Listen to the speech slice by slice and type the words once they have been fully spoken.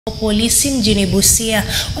Polisi mjini Busia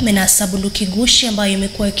wamenasa bunduki Ghushi ambayo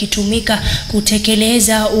imekuwa ikitumika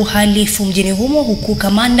kutekeleza uhalifu mjini humo, huku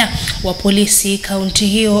kamanda wa polisi kaunti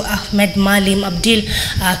hiyo Ahmed Malim Abdil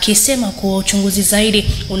akisema kuwa uchunguzi zaidi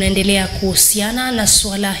unaendelea kuhusiana na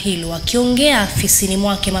swala hilo. Akiongea afisini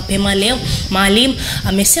mwake mapema leo, Malim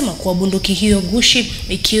amesema kuwa bunduki hiyo Ghushi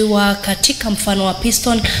ikiwa katika mfano wa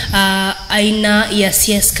piston aina ya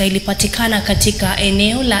CSK ilipatikana katika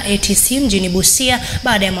eneo la ATC mjini Busia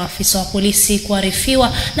baada ya maafisa wa polisi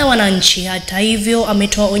kuarifiwa na wananchi. Hata hivyo,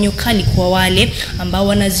 ametoa onyo kali kwa wale ambao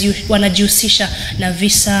wanajihusisha na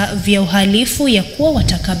visa vya uhalifu ya kuwa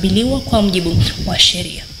watakabiliwa kwa mujibu wa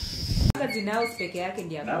sheria.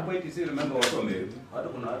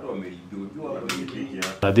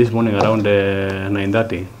 This morning around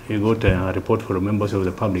 9:30, we got a report from members of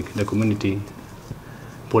the public, the community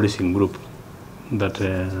policing group, that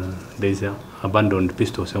there is an abandoned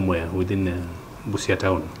pistol somewhere within Busia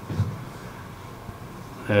town.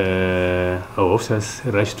 Our officers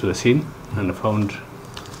rushed to the scene and found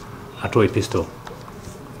a toy pistol.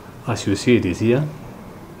 As you see, it is here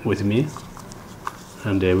with me,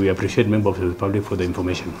 and we appreciate members of the public for the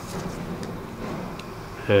information.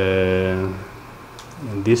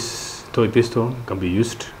 This toy pistol can be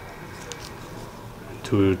used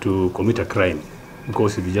to commit a crime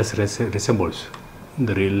because it just resembles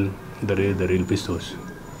the real pistols.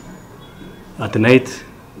 At night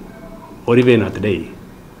or even at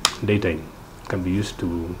daytime can be used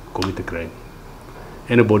to commit a crime.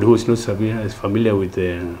 Anybody who is not familiar with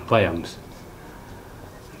firearms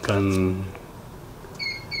can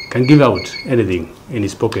give out anything in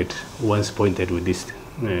his pocket once pointed with these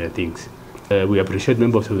things. We appreciate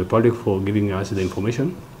members of the public for giving us the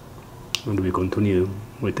information, and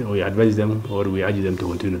we advise them, or we urge them to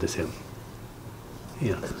continue the same.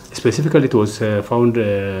 Yeah. Specifically, it was found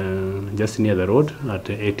just near the road at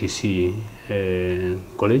ATC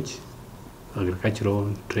College, Agricultural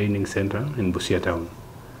Training Center in Busia town.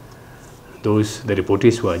 The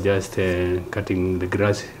reportees were just cutting the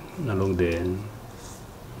grass along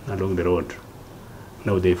the road.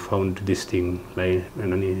 Now they found this thing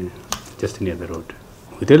just near the road.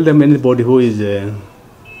 We tell them anybody who is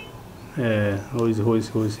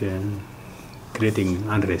creating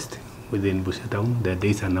unrest within Busia town, their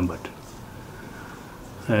days are numbered.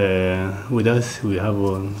 With us, we have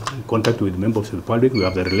contact with members of the public. We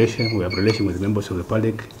have relation with members of the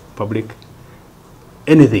public.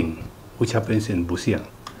 Anything which happens in Busia,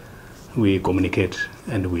 we communicate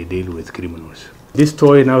and we deal with criminals. This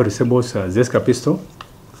toy now resembles a Zeska pistol,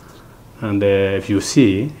 and if you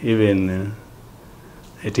see, even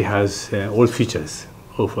it has all features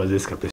of a Zeska pistol.